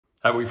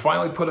Have we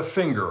finally put a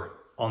finger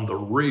on the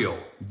real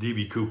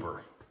D.B.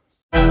 Cooper?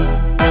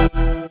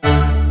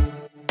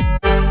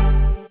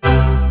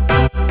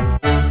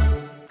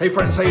 Hey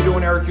friends, how you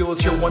doing? Eric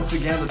Ulis here once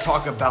again to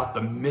talk about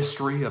the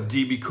mystery of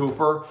D.B.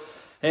 Cooper.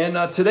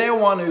 And today I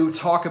want to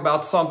talk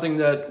about something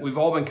that we've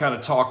all been kind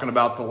of talking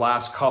about the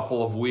last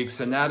couple of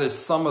weeks, and that is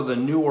some of the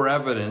newer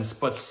evidence,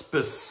 but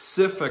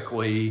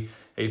specifically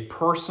a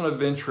person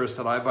of interest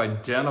that I've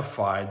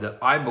identified that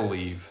I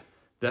believe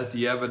that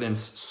the evidence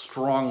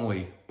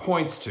strongly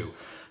points to.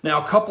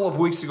 Now, a couple of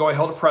weeks ago, I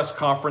held a press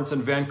conference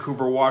in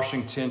Vancouver,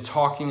 Washington,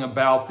 talking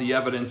about the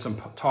evidence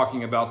and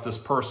talking about this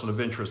person of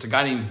interest, a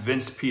guy named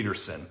Vince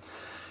Petersen.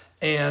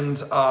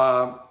 And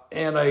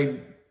I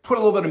put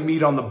a little bit of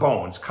meat on the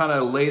bones, kind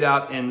of laid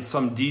out in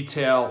some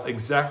detail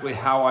exactly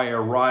how I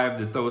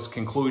arrived at those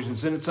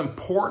conclusions. And it's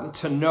important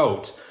to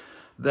note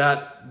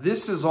that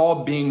this is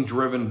all being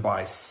driven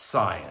by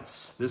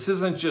science. This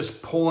isn't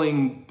just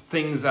pulling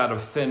things out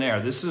of thin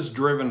air. This is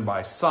driven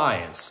by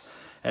science.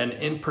 And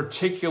in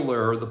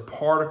particular, the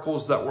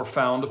particles that were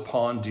found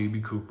upon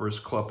D.B. Cooper's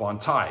clip-on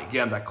tie.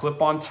 Again, that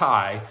clip-on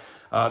tie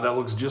that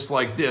looks just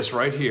like this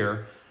right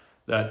here,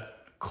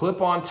 that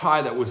clip-on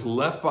tie that was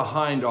left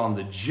behind on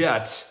the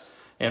jet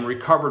and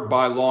recovered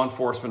by law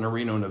enforcement in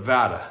Reno,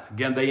 Nevada.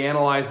 Again, they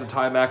analyzed the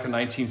tie back in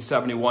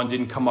 1971,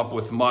 didn't come up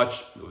with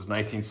much. It was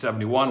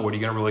 1971. What are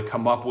you going to really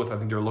come up with? I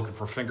think they were looking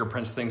for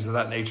fingerprints, things of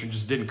that nature,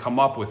 just didn't come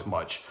up with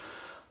much.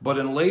 But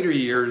in later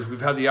years,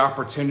 we've had the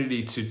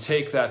opportunity to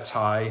take that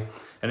tie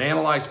and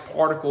analyze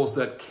particles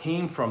that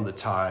came from the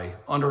tie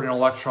under an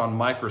electron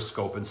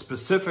microscope. And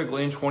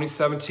specifically in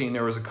 2017,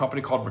 there was a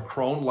company called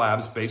McCrone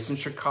Labs based in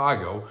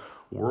Chicago,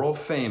 world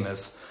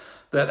famous,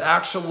 that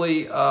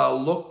actually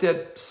looked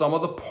at some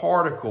of the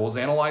particles,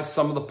 analyzed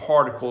some of the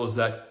particles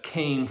that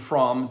came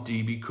from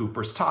D.B.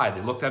 Cooper's tie.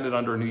 They looked at it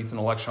underneath an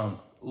electron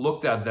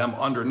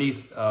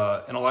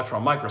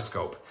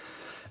microscope,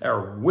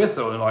 or with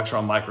an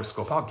electron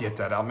microscope. I'll get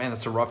that out, man.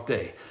 It's a rough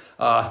day.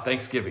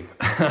 Thanksgiving,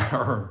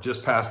 or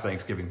just past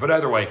Thanksgiving. But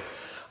either way,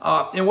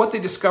 and what they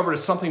discovered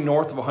is something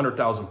north of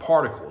 100,000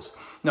 particles.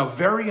 Now,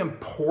 very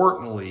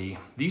importantly,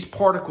 these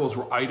particles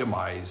were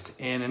itemized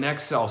in an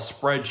Excel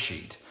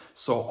spreadsheet.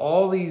 So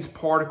all these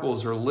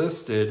particles are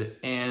listed,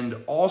 and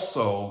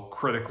also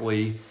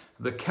critically,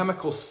 the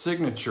chemical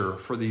signature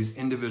for these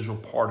individual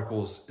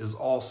particles is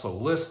also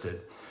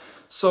listed.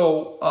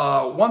 So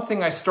one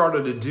thing I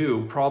started to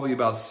do probably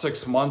about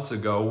 6 months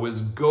ago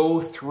was go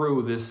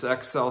through this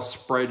Excel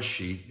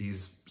spreadsheet,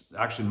 these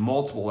actually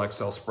multiple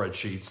Excel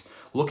spreadsheets,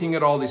 looking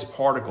at all these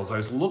particles. I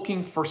was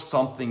looking for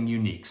something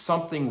unique,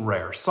 something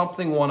rare,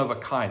 something one of a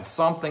kind,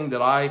 something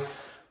that I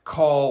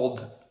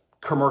called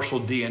commercial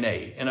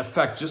DNA. In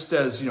effect, just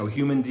as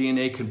human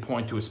DNA can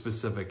point to a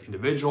specific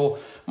individual,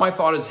 my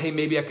thought is, hey,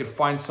 maybe I could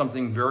find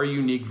something very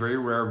unique, very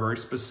rare, very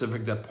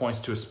specific that points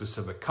to a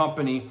specific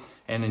company.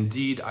 And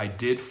indeed, I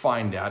did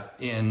find that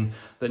in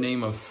the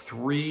name of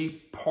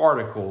 3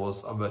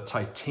 particles of a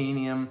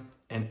titanium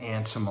and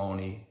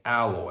antimony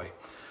alloy.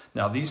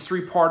 Now, these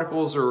 3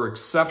 particles are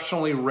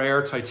exceptionally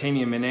rare.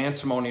 Titanium and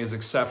antimony is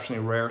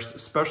exceptionally rare,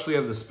 especially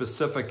of the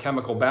specific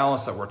chemical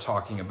balance that we're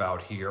talking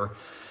about here.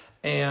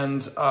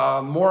 And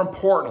more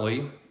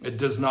importantly, it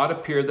does not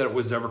appear that it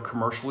was ever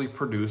commercially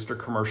produced or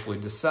commercially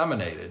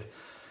disseminated.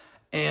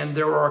 And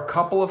there are a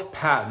couple of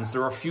patents,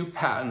 there are a few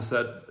patents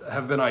that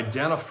have been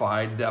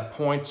identified that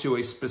point to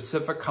a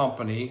specific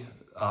company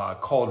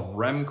called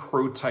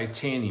Remcru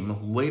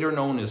Titanium, later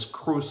known as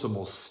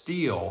Crucible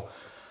Steel,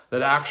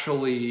 that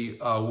actually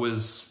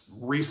was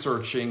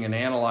researching and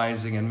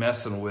analyzing and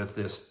messing with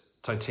this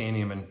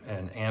titanium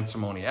and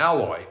antimony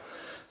alloy.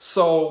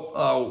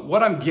 So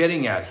what I'm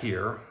getting at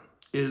here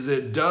is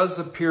it does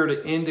appear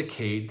to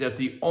indicate that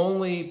the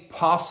only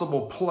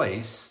possible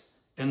place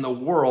in the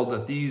world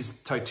that these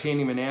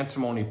titanium and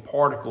antimony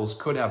particles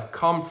could have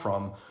come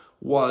from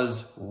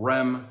was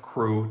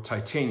Remcru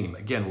Titanium,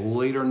 again,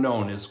 later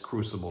known as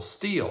Crucible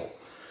Steel.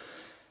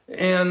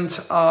 And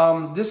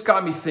this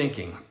got me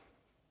thinking.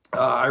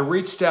 I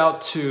reached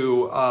out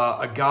to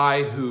a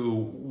guy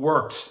who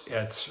worked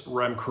at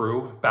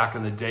Remcru back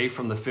in the day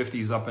from the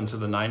 50s up into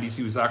the 90s.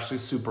 He was actually a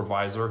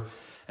supervisor.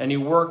 And he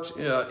worked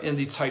in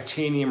the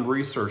titanium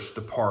research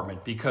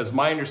department, because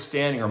my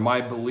understanding or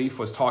my belief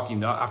was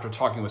after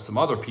talking with some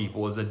other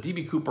people is that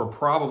D.B. Cooper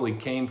probably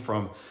came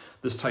from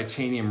this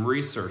titanium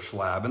research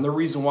lab. And the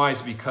reason why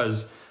is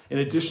because in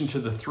addition to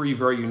the 3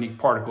 very unique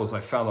particles I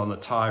found on the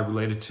tie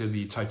related to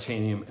the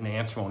titanium and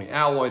antimony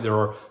alloy, there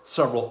are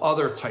several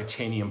other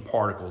titanium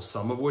particles,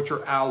 some of which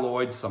are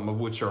alloyed, some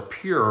of which are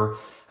pure,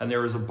 and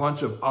there is a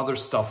bunch of other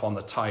stuff on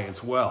the tie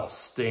as well,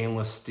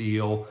 stainless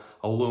steel,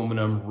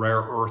 aluminum,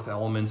 rare earth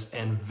elements,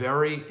 and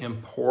very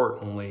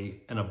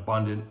importantly, an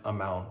abundant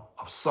amount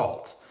of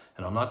salt.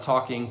 And I'm not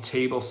talking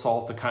table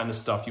salt, the kind of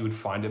stuff you would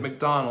find at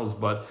McDonald's,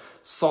 but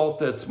salt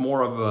that's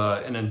more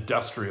of an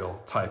industrial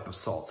type of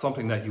salt,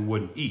 something that you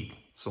wouldn't eat.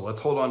 So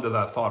let's hold on to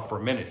that thought for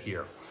a minute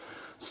here.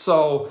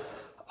 So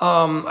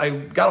I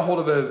got a hold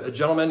of a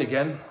gentleman,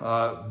 again,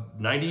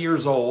 90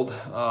 years old,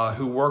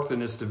 who worked in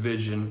this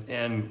division,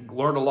 and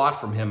learned a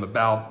lot from him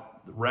about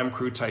Rem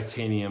Crew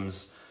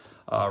Titanium's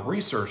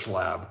research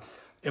lab.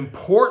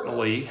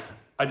 Importantly,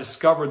 I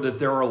discovered that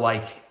there were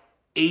like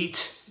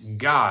 8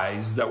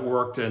 guys that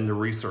worked in the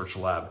research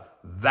lab.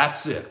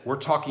 That's it. We're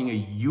talking a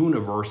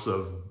universe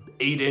of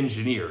 8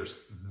 engineers.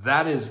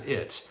 That is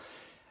it.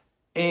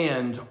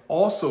 And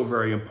also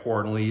very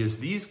importantly is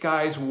these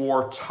guys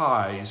wore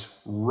ties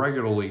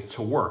regularly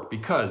to work,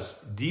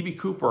 because D.B.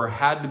 Cooper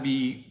had to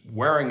be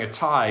wearing a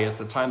tie at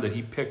the time that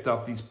he picked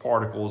up these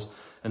particles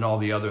and all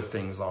the other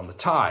things on the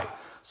tie.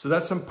 So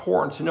that's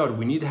important to note.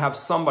 We need to have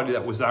somebody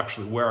that was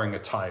actually wearing a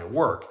tie at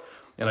work.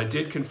 And I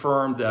did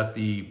confirm that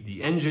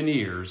the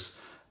engineers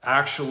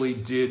actually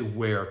did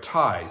wear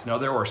ties. Now,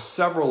 there were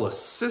several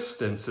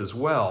assistants as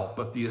well,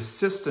 but the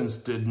assistants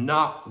did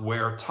not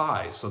wear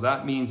ties. So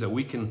that means that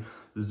we can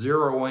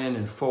zero in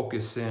and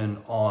focus in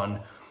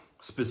on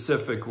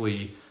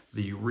specifically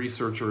the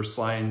researchers,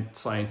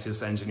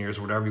 scientists, engineers,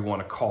 whatever you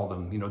want to call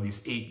them, you know,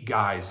 these 8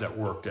 guys that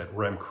worked at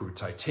Rem Crew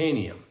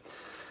Titanium.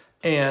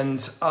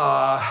 And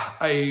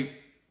I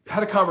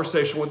had a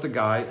conversation with the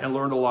guy and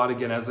learned a lot,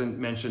 again, as I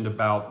mentioned,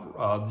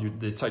 about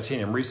the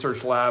titanium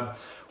research lab.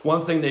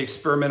 One thing, they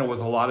experimented with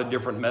a lot of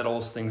different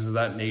metals, things of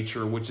that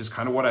nature, which is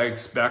kind of what I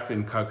expect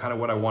and kind of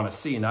what I want to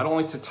see. Not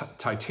only to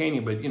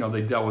titanium, but, you know,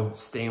 they dealt with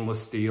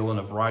stainless steel and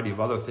a variety of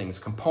other things,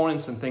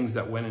 components and things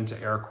that went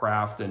into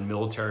aircraft and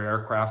military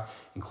aircraft,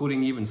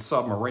 including even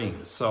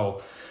submarines.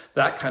 So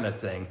that kind of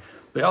thing.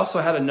 They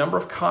also had a number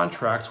of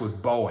contracts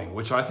with Boeing,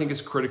 which I think is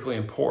critically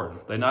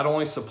important. They not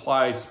only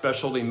supplied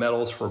specialty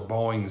metals for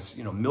Boeing's,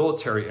 you know,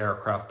 military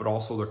aircraft, but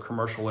also their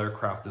commercial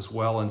aircraft as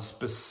well, and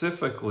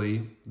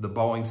specifically the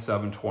Boeing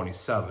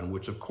 727,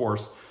 which of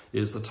course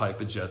is the type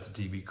of jet that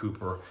D.B.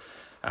 Cooper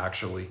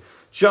actually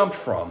jumped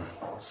from.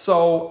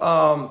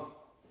 So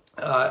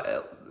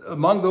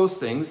among those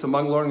things,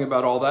 among learning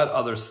about all that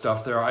other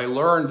stuff there, I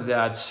learned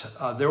that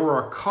there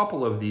were a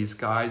couple of these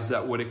guys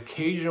that would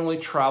occasionally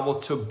travel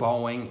to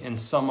Boeing in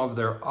some of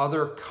their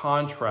other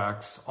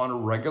contracts on a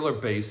regular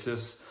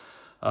basis,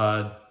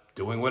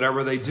 doing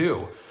whatever they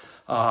do.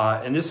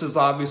 And this is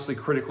obviously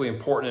critically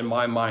important in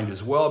my mind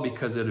as well,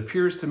 because it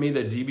appears to me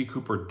that D.B.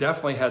 Cooper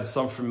definitely had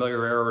some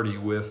familiarity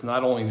with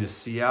not only the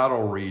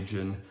Seattle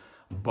region,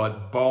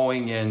 but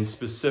Boeing, and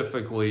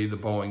specifically the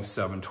Boeing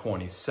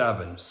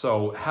 727.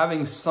 So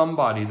having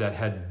somebody that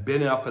had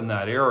been up in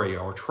that area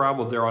or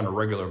traveled there on a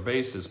regular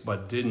basis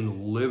but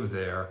didn't live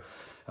there,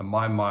 in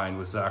my mind,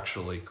 was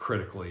actually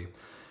critically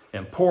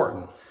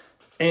important.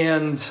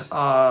 And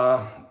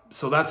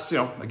so that's, you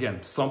know,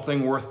 again,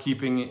 something worth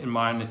keeping in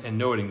mind and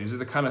noting. These are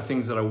the kind of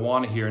things that I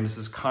want to hear, and this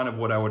is kind of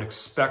what I would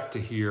expect to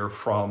hear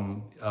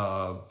from,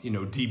 you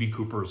know, D.B.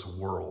 Cooper's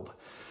world.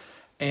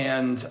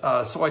 And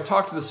so I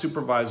talked to the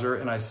supervisor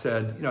and I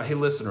said, you know, hey,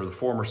 listen, or the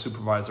former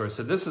supervisor, I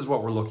said, this is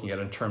what we're looking at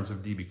in terms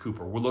of D.B.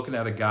 Cooper. We're looking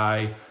at a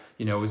guy,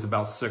 you know, who's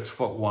about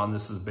 6'1".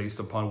 This is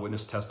based upon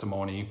witness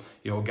testimony.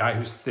 You know, a guy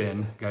who's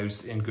thin, a guy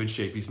who's in good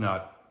shape. He's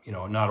not, you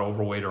know, not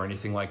overweight or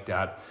anything like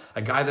that.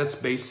 A guy that's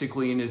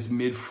basically in his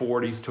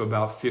mid-40s to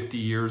about 50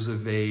 years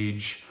of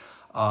age.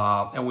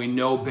 And we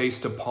know,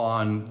 based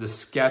upon the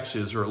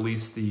sketches, or at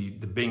least the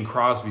Bing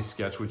Crosby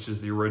sketch, which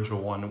is the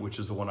original one, which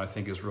is the one I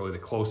think is really the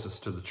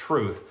closest to the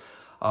truth,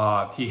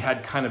 he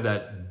had kind of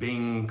that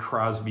Bing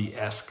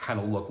Crosby-esque kind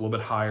of look, a little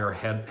bit higher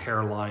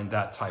hairline,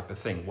 that type of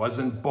thing.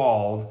 Wasn't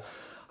bald,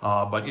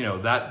 but, you know,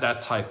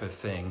 that type of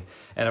thing.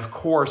 And of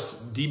course,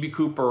 D.B.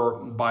 Cooper,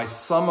 by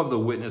some of the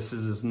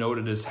witnesses, is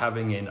noted as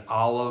having an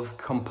olive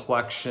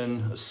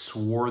complexion, a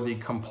swarthy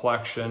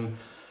complexion.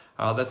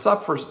 That's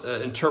up for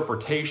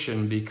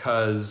interpretation,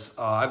 because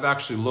I've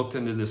actually looked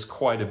into this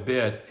quite a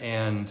bit.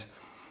 And,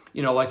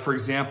 you know, like, for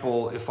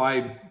example, if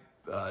I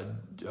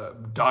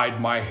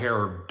dyed my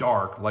hair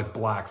dark, like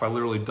black, if I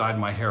literally dyed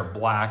my hair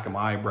black and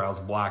my eyebrows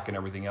black and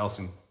everything else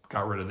and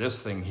got rid of this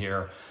thing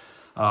here,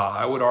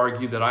 I would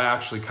argue that I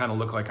actually kind of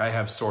look like I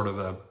have sort of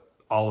a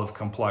olive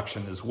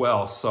complexion as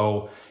well.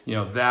 So, you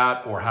know,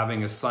 that, or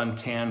having a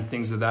suntan,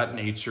 things of that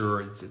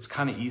nature, it's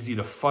kind of easy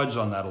to fudge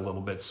on that a little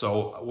bit.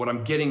 So what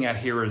I'm getting at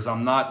here is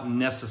I'm not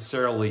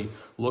necessarily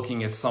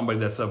looking at somebody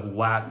that's of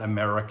Latin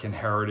American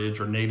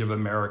heritage or Native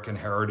American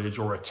heritage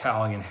or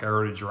Italian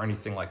heritage or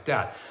anything like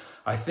that.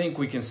 I think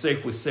we can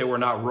safely say we're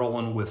not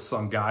rolling with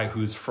some guy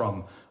who's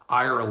from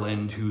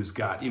Ireland who's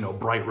got, you know,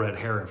 bright red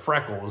hair and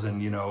freckles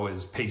and, you know,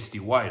 is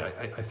pasty white.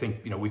 I think,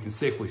 you know, we can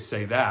safely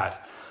say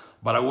that.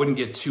 But I wouldn't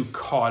get too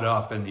caught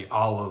up in the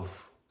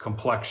olive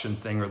complexion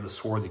thing or the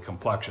swarthy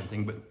complexion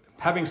thing. But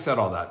having said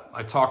all that,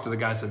 I talked to the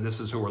guy and said,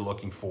 this is who we're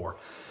looking for.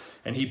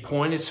 And he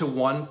pointed to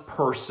one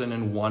person,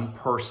 and one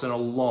person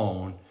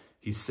alone.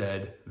 He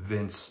said,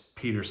 Vince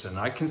Petersen.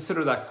 I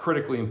consider that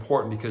critically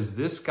important, because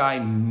this guy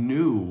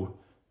knew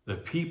the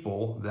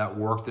people that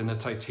worked in the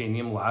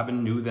titanium lab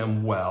and knew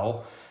them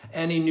well.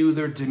 And he knew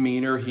their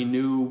demeanor. He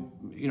knew,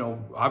 you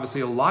know,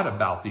 obviously a lot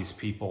about these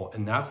people.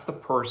 And that's the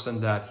person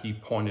that he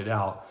pointed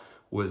out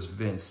was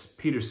Vince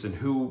Petersen,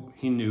 who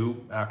he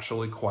knew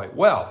actually quite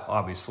well,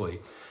 obviously.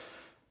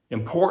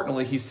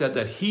 Importantly, he said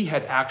that he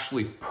had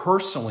actually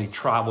personally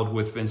traveled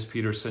with Vince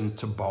Petersen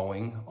to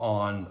Boeing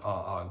on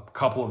a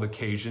couple of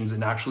occasions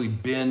and actually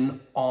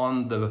been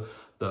on the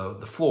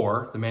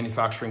floor, the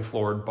manufacturing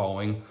floor at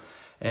Boeing.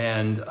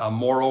 And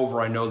moreover,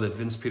 I know that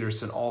Vince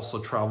Petersen also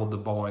traveled to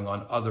Boeing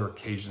on other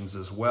occasions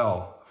as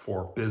well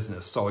for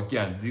business. So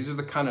again, these are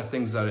the kind of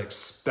things that I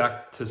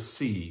expect to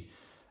see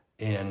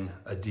in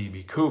a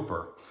DB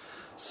Cooper.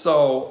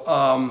 So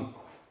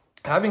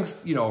having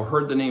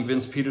heard the name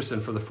Vince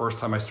Petersen for the first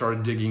time, I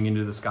started digging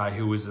into this guy.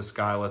 Who is this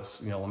guy? Let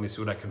me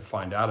see what I can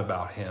find out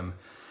about him.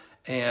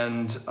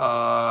 And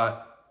I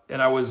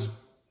was,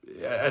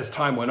 as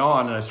time went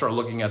on and I started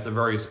looking at the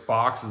various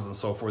boxes and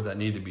so forth that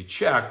need to be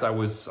checked, I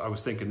was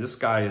thinking this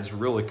guy is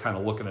really kind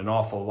of looking an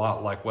awful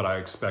lot like what I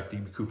expect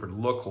DB Cooper to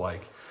look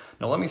like.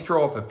 Now let me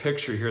throw up a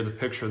picture here, the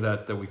picture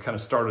that we kind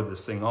of started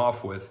this thing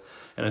off with,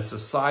 and it's a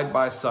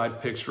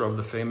side-by-side picture of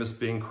the famous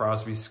Bing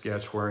Crosby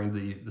sketch wearing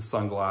the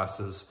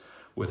sunglasses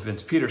with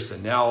Vince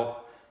Petersen.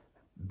 Now,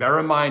 bear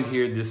in mind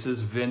here, this is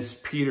Vince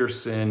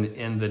Petersen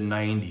in the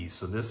 90s.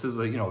 So this is,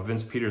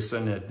 Vince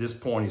Petersen at this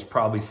point, he's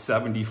probably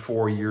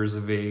 74 years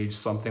of age,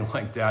 something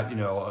like that,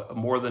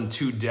 more than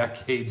 2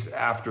 decades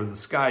after the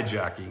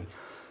skyjacking.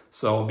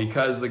 So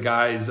because the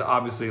guy's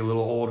obviously a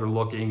little older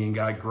looking and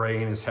got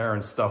gray in his hair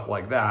and stuff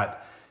like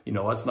that,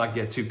 let's not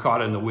get too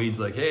caught in the weeds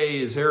like, hey,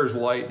 his hair is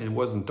light and it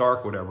wasn't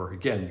dark, whatever.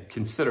 Again,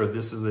 consider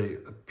this is a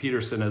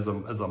Petersen as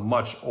a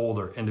much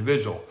older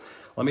individual.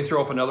 Let me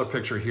throw up another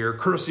picture here,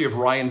 courtesy of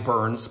Ryan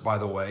Burns, by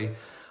the way,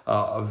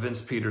 of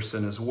Vince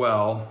Petersen as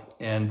well.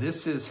 And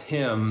this is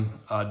him,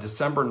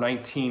 December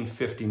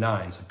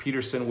 1959. So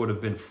Petersen would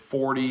have been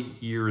 40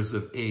 years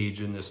of age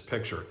in this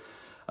picture.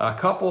 A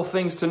couple of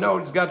things to note.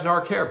 He's got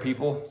dark hair,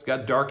 people. He's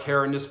got dark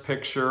hair in this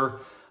picture,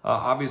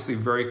 obviously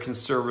very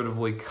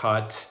conservatively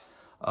cut.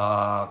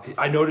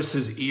 I noticed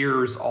his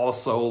ears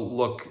also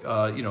look,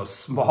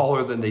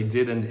 smaller than they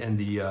did in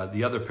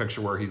the other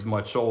picture where he's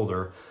much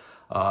older.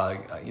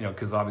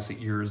 Because obviously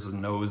ears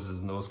and noses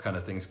and those kind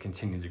of things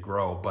continue to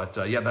grow.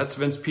 But yeah, that's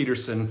Vince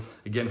Petersen,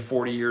 again,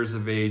 40 years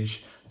of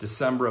age,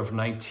 December of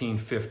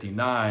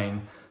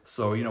 1959.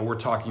 So, we're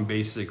talking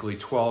basically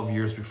 12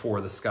 years before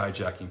the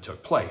skyjacking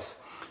took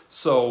place.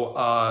 So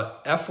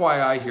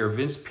FYI here,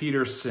 Vince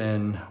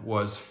Petersen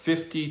was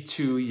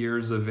 52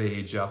 years of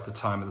age at the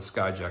time of the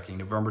skyjacking,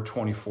 November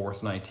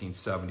 24th,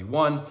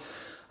 1971.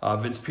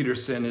 Vince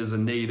Petersen is a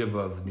native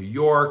of New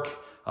York.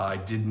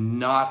 Did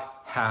not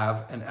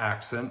have an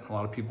accent. A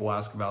lot of people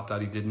ask about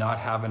that. He did not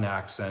have an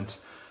accent.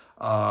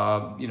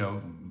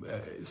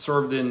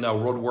 Served in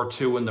World War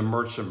II in the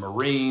Merchant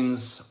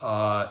Marines,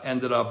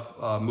 ended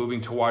up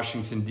moving to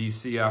Washington,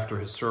 D.C. after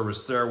his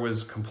service there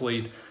was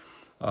complete.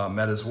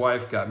 Met his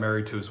wife, got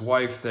married to his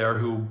wife there,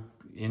 who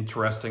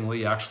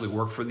interestingly actually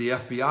worked for the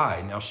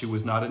FBI. Now, she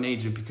was not an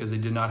agent because they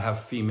did not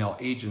have female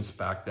agents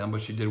back then,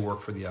 but she did work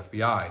for the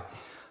FBI.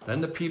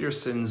 Then the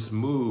Petersens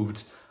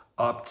moved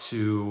up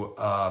to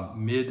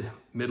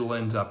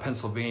Midland,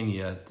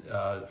 Pennsylvania,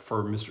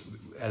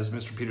 as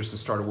Mr. Petersen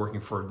started working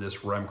for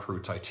this Rem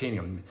Crew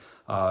Titanium.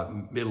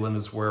 Midland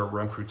is where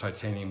Rem Crew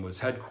Titanium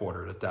was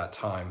headquartered at that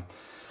time.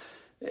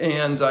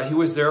 And he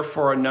was there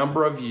for a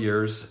number of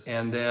years,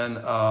 and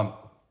then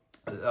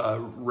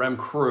Rem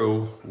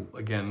Crew,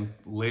 again,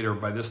 later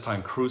by this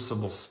time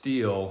Crucible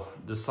Steel,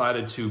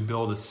 decided to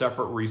build a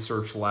separate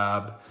research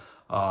lab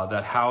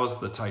that housed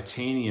the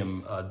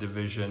titanium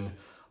division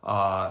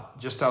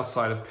just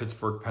outside of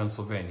Pittsburgh,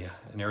 Pennsylvania,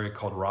 an area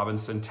called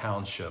Robinson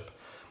Township.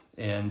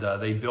 And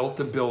they built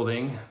the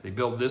building. They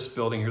built this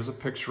building. Here's a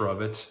picture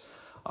of it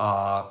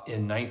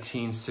in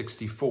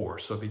 1964.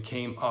 So it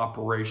became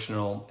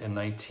operational in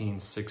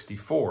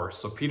 1964.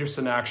 So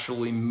Petersen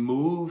actually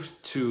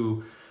moved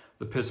to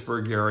the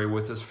Pittsburgh area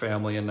with his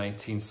family in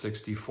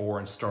 1964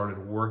 and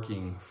started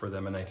working for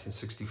them in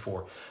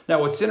 1964.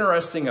 Now, what's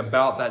interesting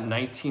about that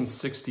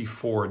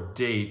 1964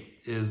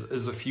 date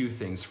is a few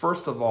things.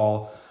 First of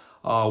all,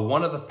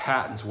 one of the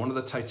patents, one of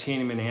the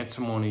titanium and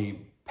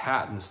antimony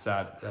patents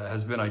that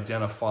has been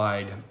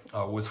identified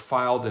was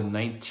filed in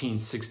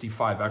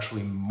 1965,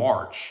 actually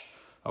March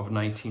of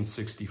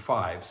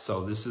 1965.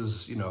 So this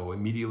is,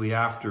 immediately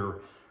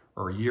after,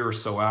 or a year or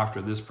so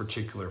after this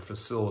particular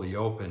facility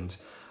opened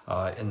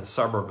in the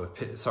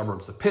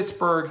suburbs of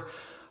Pittsburgh.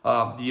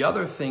 The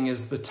other thing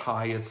is the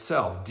tie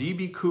itself.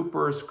 DB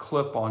Cooper's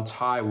clip-on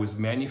tie was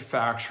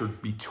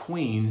manufactured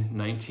between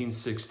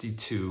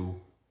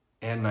 1962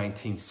 and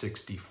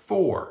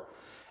 1964.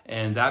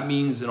 And that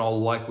means in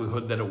all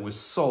likelihood that it was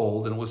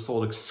sold, and it was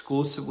sold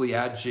exclusively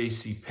at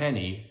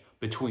JCPenney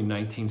between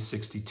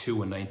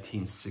 1962 and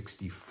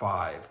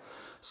 1965.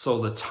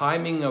 So the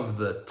timing of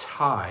the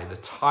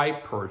tie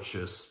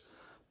purchase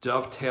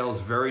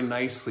dovetails very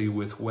nicely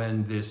with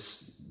when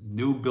this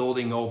new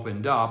building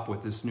opened up,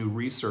 with this new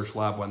research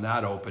lab when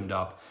that opened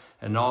up,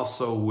 and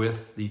also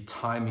with the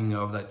timing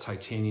of that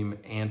titanium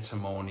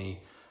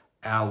antimony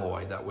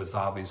alloy that was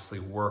obviously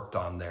worked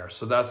on there.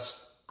 So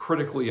that's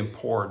critically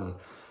important,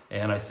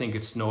 and I think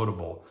it's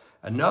notable.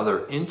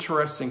 Another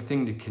interesting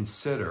thing to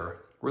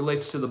consider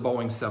relates to the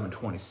Boeing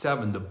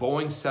 727. The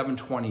Boeing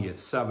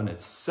 727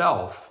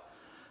 itself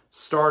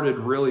started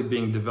really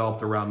being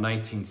developed around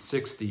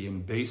 1960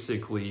 and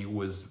basically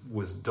was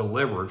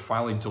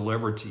finally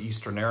delivered to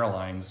Eastern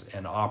Airlines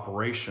and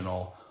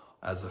operational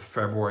as of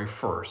February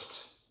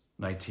 1st,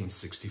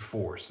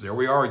 1964. So there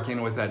we are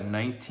again with that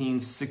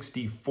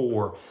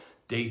 1964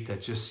 date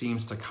that just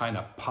seems to kind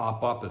of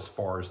pop up as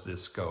far as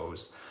this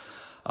goes.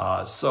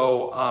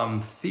 So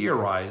I'm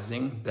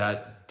theorizing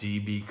that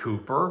D.B.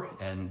 Cooper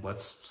and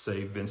let's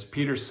say Vince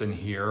Petersen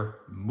here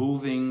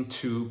moving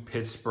to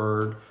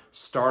Pittsburgh,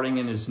 starting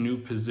in his new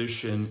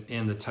position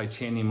in the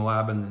titanium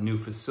lab in the new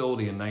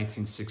facility in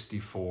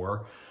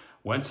 1964,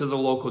 went to the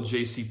local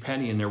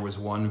JCPenney, and there was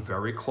one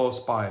very close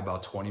by,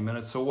 about 20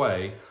 minutes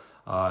away,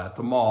 at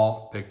the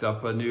mall, picked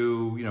up a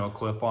new,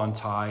 clip-on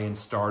tie and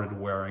started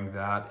wearing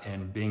that,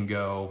 and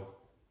bingo,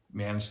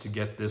 managed to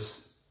get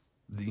this,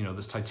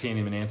 this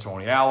titanium and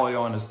antimony alloy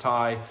on his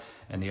tie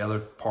and the other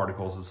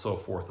particles and so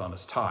forth on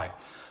his tie.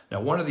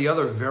 Now, one of the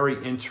other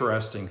very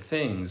interesting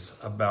things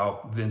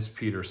about Vince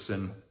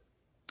Petersen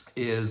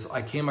is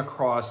I came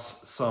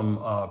across some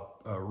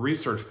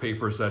research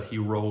papers that he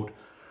wrote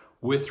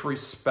with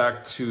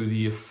respect to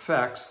the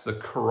effects, the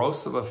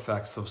corrosive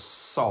effects of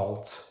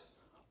salt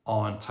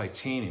on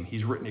titanium.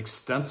 He's written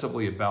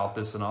extensively about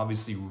this and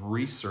obviously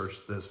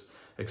researched this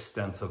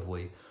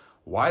extensively.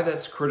 Why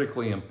that's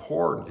critically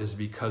important is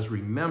because,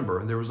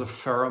 remember, there was a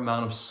fair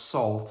amount of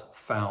salt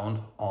found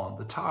on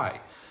the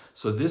tie.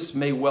 So this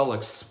may well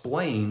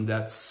explain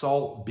that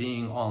salt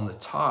being on the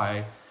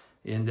tie,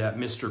 in that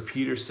Mr.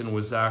 Petersen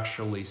was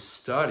actually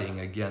studying,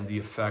 again,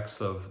 the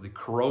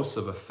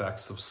corrosive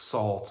effects of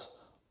salt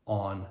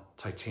on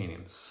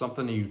titanium. It's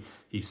something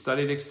he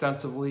studied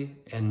extensively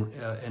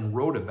and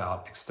wrote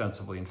about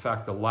extensively. In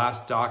fact, the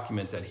last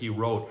document that he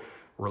wrote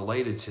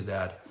related to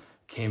that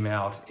came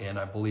out in,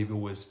 I believe it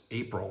was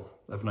April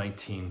of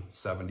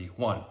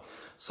 1971.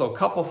 So a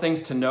couple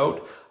things to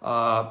note.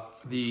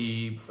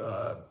 The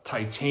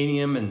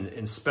titanium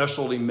and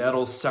specialty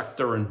metals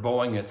sector in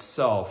Boeing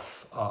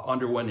itself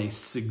underwent a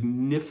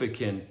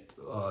significant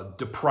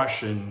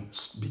depression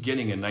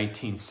beginning in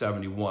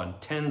 1971.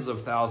 Tens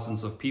of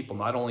thousands of people,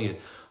 not only at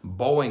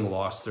Boeing,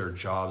 lost their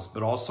jobs,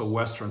 but also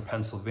Western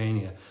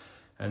Pennsylvania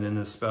and in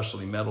the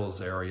specialty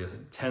metals area.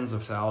 Tens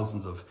of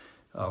thousands of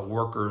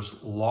workers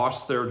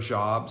lost their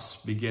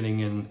jobs beginning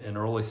in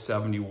early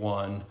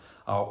 71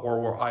 or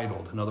were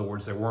idled. In other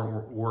words, they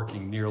weren't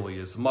working nearly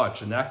as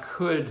much. And that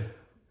could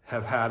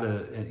have had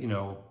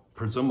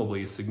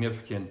presumably a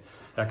significant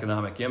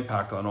economic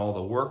impact on all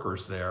the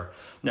workers there.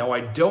 Now, I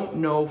don't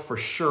know for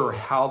sure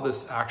how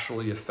this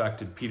actually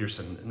affected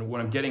Petersen. And what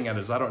I'm getting at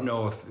is I don't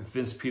know if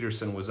Vince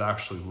Petersen was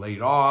actually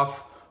laid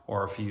off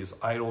or if he was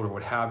idled or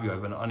what have you.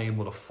 I've been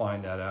unable to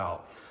find that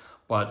out.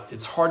 But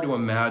it's hard to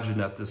imagine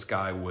that this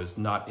guy was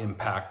not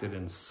impacted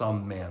in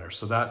some manner.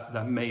 So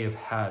that may have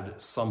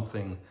had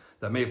something,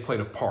 that may have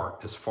played a part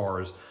as far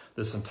as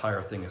this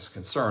entire thing is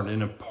concerned.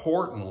 And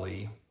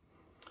importantly,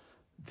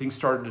 things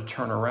started to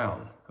turn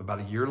around. About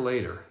a year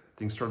later,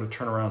 things started to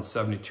turn around in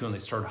 72 and they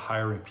started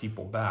hiring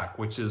people back,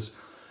 which is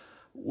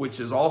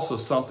also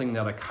something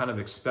that I kind of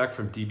expect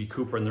from D.B.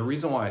 Cooper. And the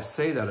reason why I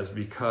say that is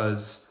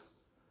because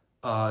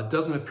it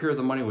doesn't appear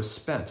the money was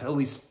spent. At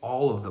least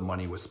all of the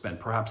money was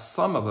spent. Perhaps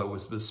some of it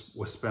was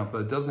spent,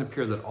 but it doesn't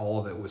appear that all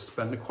of it was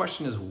spent. The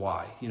question is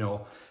why,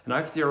 and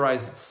I've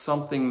theorized that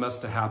something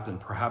must have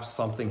happened. Perhaps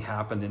something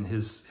happened in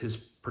his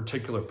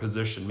particular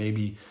position.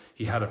 Maybe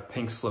he had a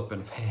pink slip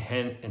in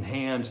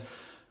hand,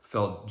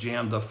 felt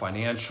jammed up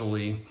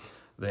financially,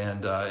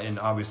 and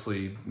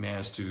obviously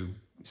managed to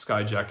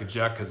skyjack a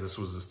jet because this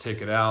was his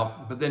ticket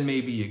out. But then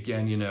maybe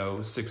again,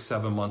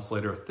 6-7 months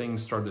later,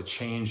 things started to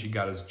change. He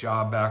got his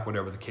job back,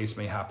 whatever the case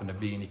may happen to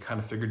be. And he kind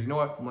of figured,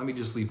 let me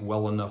just leave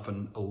well enough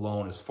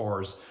alone as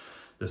far as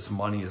this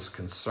money is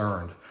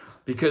concerned.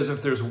 Because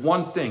if there's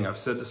one thing, I've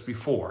said this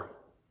before,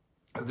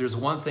 if there's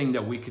one thing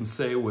that we can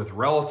say with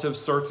relative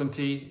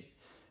certainty,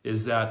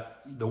 is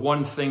that the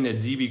one thing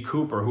that D.B.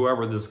 Cooper,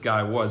 whoever this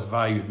guy was,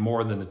 valued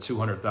more than the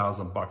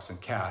 $200,000 in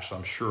cash,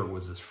 I'm sure it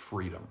was his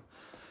freedom.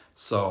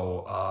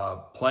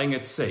 So playing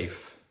it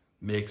safe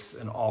makes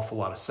an awful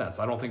lot of sense.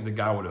 I don't think the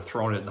guy would have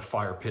thrown it in the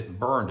fire pit and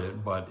burned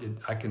it, but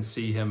I can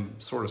see him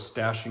sort of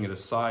stashing it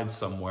aside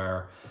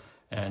somewhere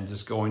and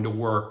just going to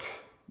work,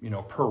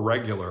 per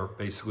regular,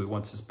 basically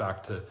once it's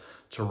back to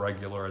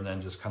regular, and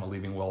then just kind of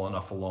leaving well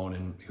enough alone.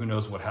 And who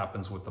knows what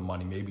happens with the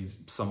money. Maybe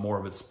some more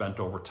of it's spent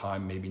over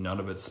time, maybe none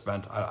of it's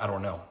spent. I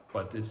don't know,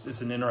 but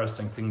it's an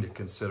interesting thing to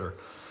consider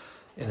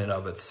in and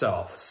of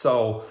itself.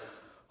 So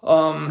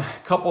a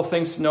couple of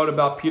things to note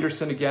about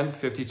Petersen. Again,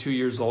 52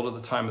 years old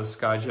at the time of the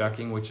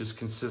skyjacking, which is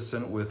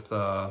consistent with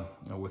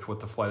what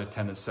the flight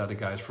attendant said. The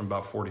guy's from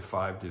about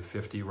 45 to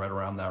 50, right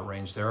around that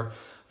range there.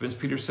 Vince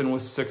Petersen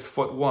was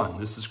 6'1".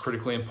 This is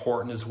critically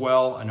important as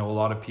well. I know a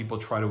lot of people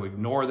try to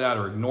ignore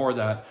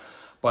that,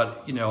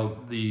 but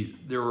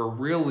there are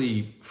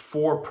really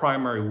 4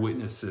 primary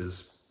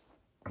witnesses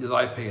that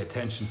I pay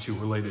attention to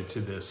related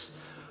to this.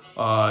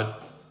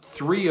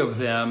 3 of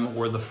them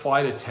were the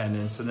flight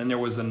attendants, and then there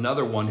was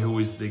another one who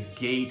was the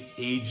gate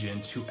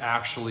agent who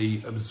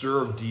actually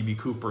observed D.B.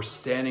 Cooper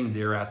standing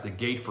there at the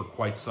gate for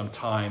quite some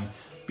time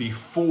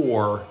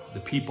before the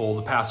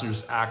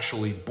passengers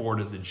actually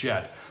boarded the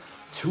jet.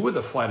 2 of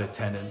the flight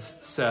attendants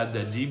said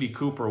that D.B.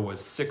 Cooper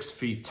was 6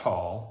 feet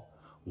tall.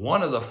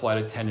 One of the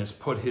flight attendants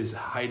put his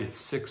height at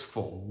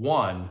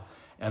 6'1",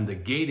 and the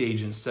gate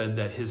agent said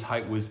that his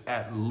height was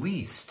at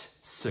least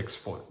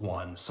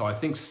 6'1". So I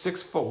think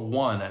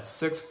 6'1", at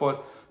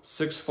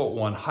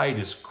 6'1" height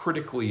is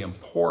critically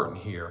important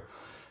here.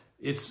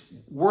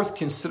 It's worth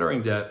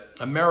considering that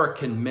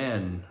American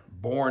men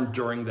born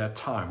during that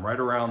time, right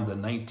around the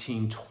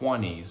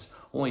 1920s,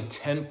 only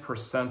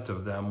 10%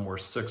 of them were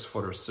 6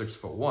 foot or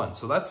 6'1".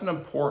 So that's an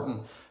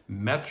important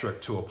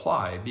metric to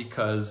apply,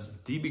 because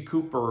D.B.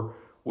 Cooper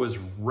was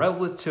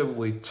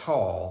relatively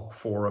tall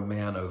for a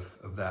man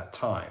of that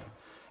time.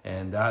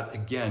 And that,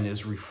 again,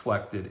 is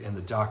reflected in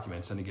the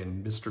documents. And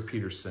again, Mr.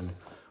 Petersen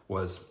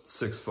was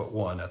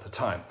 6'1" at the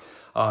time.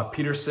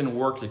 Petersen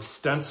worked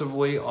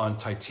extensively on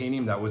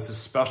titanium. That was his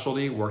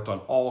specialty. Worked on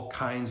all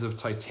kinds of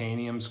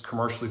titaniums,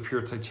 commercially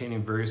pure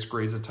titanium, various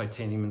grades of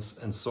titanium,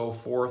 and so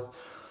forth.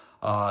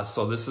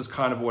 So this is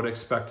kind of what I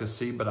expect to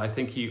see, but I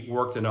think he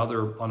worked on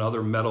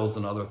other metals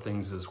and other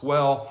things as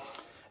well.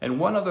 And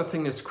one other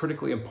thing that's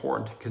critically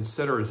important to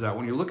consider is that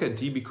when you look at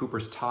D.B.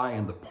 Cooper's tie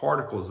and the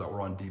particles that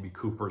were on D.B.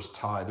 Cooper's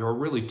tie, there are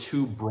really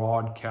 2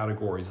 broad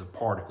categories of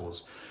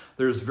particles.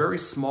 There's very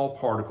small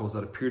particles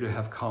that appear to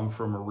have come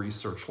from a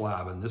research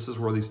lab, and this is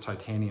where these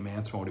titanium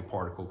antimony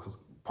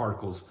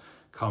particles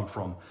come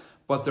from.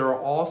 But there are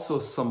also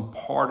some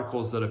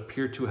particles that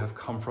appear to have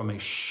come from a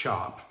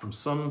shop, from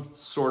some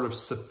sort of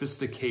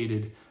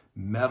sophisticated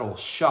metal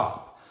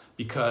shop,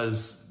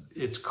 because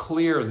it's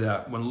clear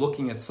that when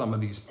looking at some of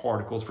these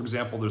particles, for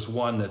example, there's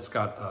one that's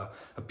got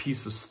a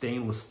piece of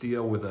stainless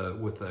steel with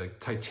a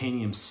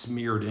titanium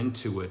smeared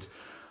into it.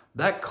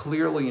 That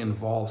clearly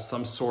involves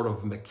some sort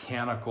of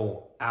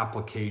mechanical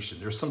application.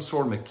 There's some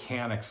sort of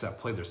mechanics at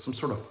play. There's some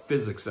sort of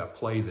physics at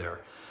play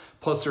there.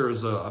 Plus there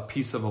is a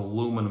piece of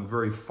aluminum,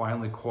 very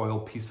finely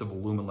coiled piece of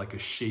aluminum, like a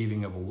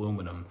shaving of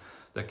aluminum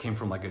that came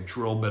from like a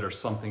drill bit or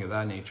something of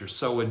that nature.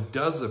 So it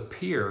does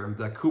appear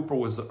that Cooper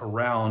was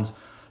around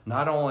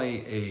not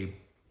only a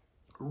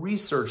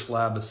research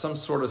lab, but some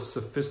sort of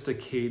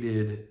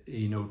sophisticated,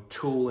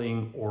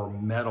 tooling or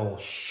metal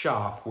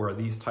shop where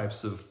these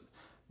types of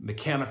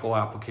mechanical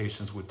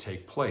applications would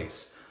take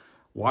place.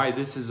 Why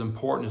this is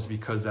important is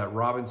because that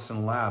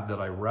Robinson lab that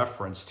I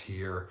referenced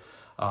here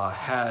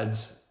had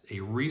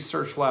a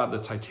research lab, the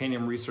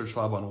titanium research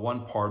lab, on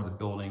one part of the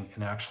building,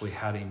 and actually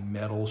had a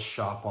metal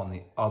shop on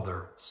the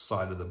other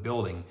side of the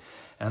building.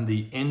 And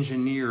the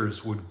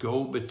engineers would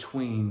go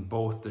between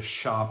both the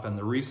shop and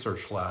the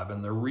research lab.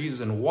 And the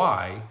reason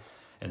why,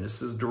 and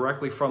this is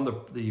directly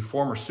from the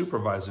former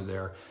supervisor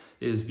there,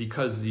 is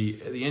because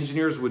the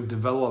engineers would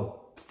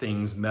develop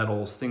things,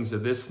 metals, things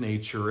of this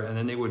nature, and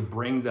then they would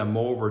bring them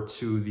over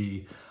to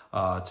the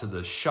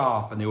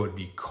shop, and they would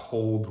be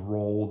cold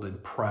rolled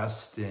and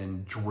pressed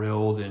and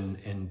drilled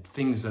and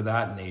things of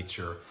that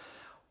nature.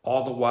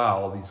 All the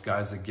while, these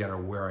guys, again,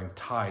 are wearing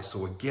ties.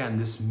 So again,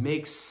 this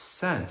makes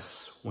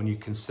sense when you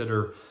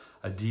consider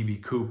a D.B.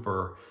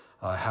 Cooper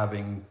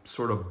having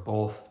sort of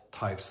both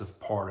types of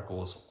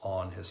particles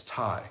on his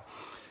tie.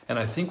 And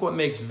I think what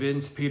makes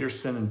Vince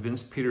Petersen and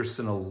Vince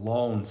Petersen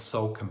alone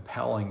so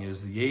compelling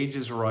is the age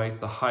is right,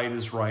 the height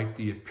is right,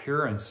 the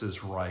appearance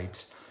is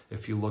right.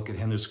 If you look at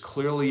him, there's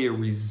clearly a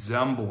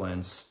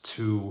resemblance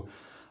to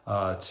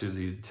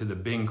the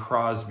Bing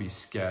Crosby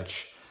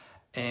sketch.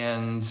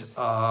 And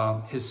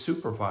his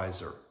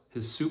supervisor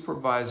is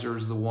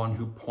the one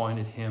who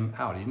pointed him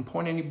out. He didn't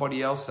point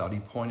anybody else out. He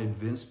pointed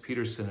Vince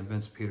Petersen and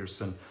Vince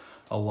Petersen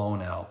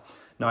alone out.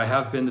 Now, I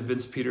have been to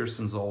Vince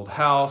Petersen's old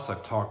house.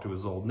 I've talked to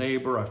his old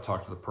neighbor. I've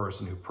talked to the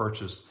person who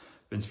purchased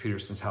Vince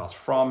Petersen's house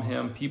from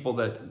him, people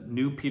that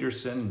knew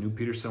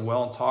Petersen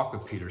well and talked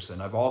with Petersen.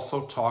 I've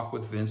also talked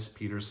with Vince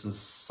Petersen's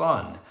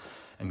son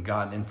and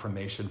gotten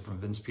information from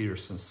Vince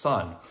Petersen's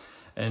son.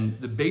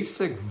 And the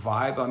basic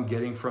vibe I'm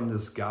getting from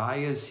this guy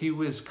is he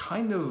was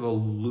kind of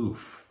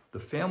aloof. The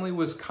family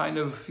was kind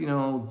of,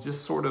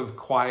 just sort of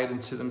quiet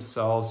into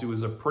themselves. He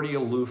was a pretty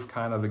aloof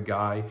kind of a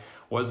guy.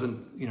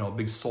 Wasn't, a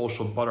big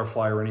social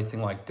butterfly or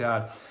anything like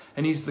that.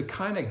 And he's the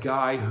kind of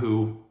guy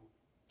who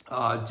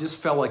just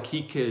felt like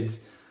he could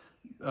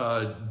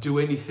do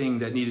anything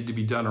that needed to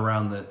be done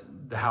around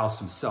the house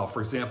himself.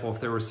 For example,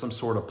 if there was some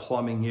sort of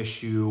plumbing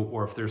issue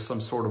or if there's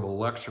some sort of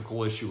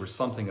electrical issue or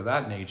something of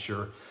that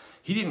nature,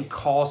 he didn't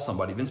call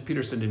somebody. Vince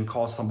Petersen didn't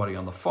call somebody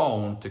on the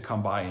phone to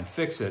come by and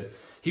fix it.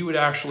 He would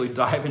actually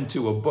dive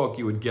into a book.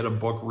 He would get a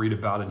book, read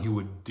about it, and he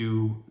would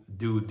do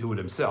it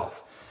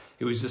himself.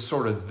 He was just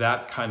sort of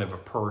that kind of a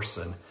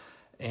person.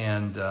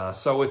 And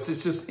so it's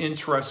just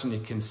interesting to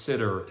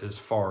consider as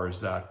far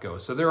as that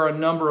goes. So there are a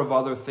number of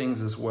other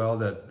things as well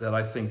that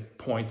I think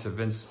point to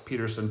Vince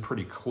Petersen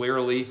pretty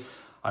clearly.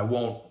 I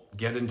won't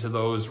get into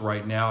those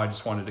right now. I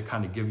just wanted to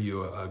kind of give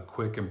you a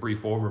quick and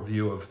brief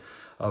overview of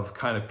of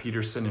kind of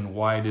Petersen and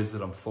why it is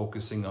that I'm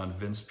focusing on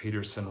Vince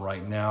Petersen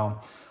right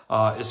now.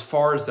 As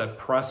far as that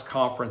press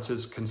conference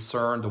is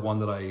concerned, the one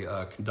that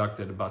I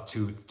conducted about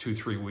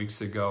 3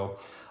 weeks ago,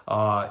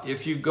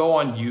 if you go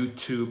on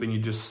YouTube and you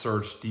just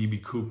search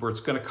DB Cooper, it's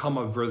going to come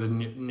up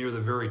near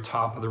the very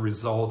top of the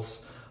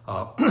results.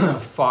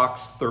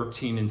 Fox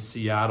 13 in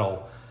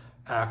Seattle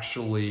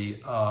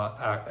actually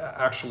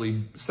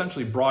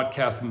essentially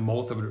broadcast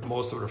most of it,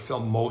 or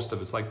filmed most of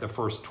it. It's like the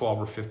first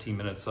 12 or 15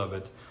 minutes of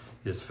it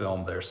is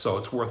filmed there. So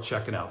it's worth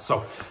checking out.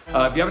 So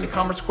if you have any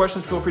comments,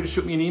 questions, feel free to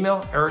shoot me an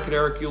email,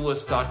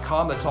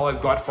 eric@ericulis.com. That's all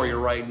I've got for you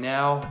right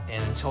now.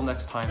 And until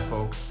next time,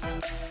 folks,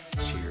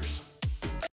 cheers.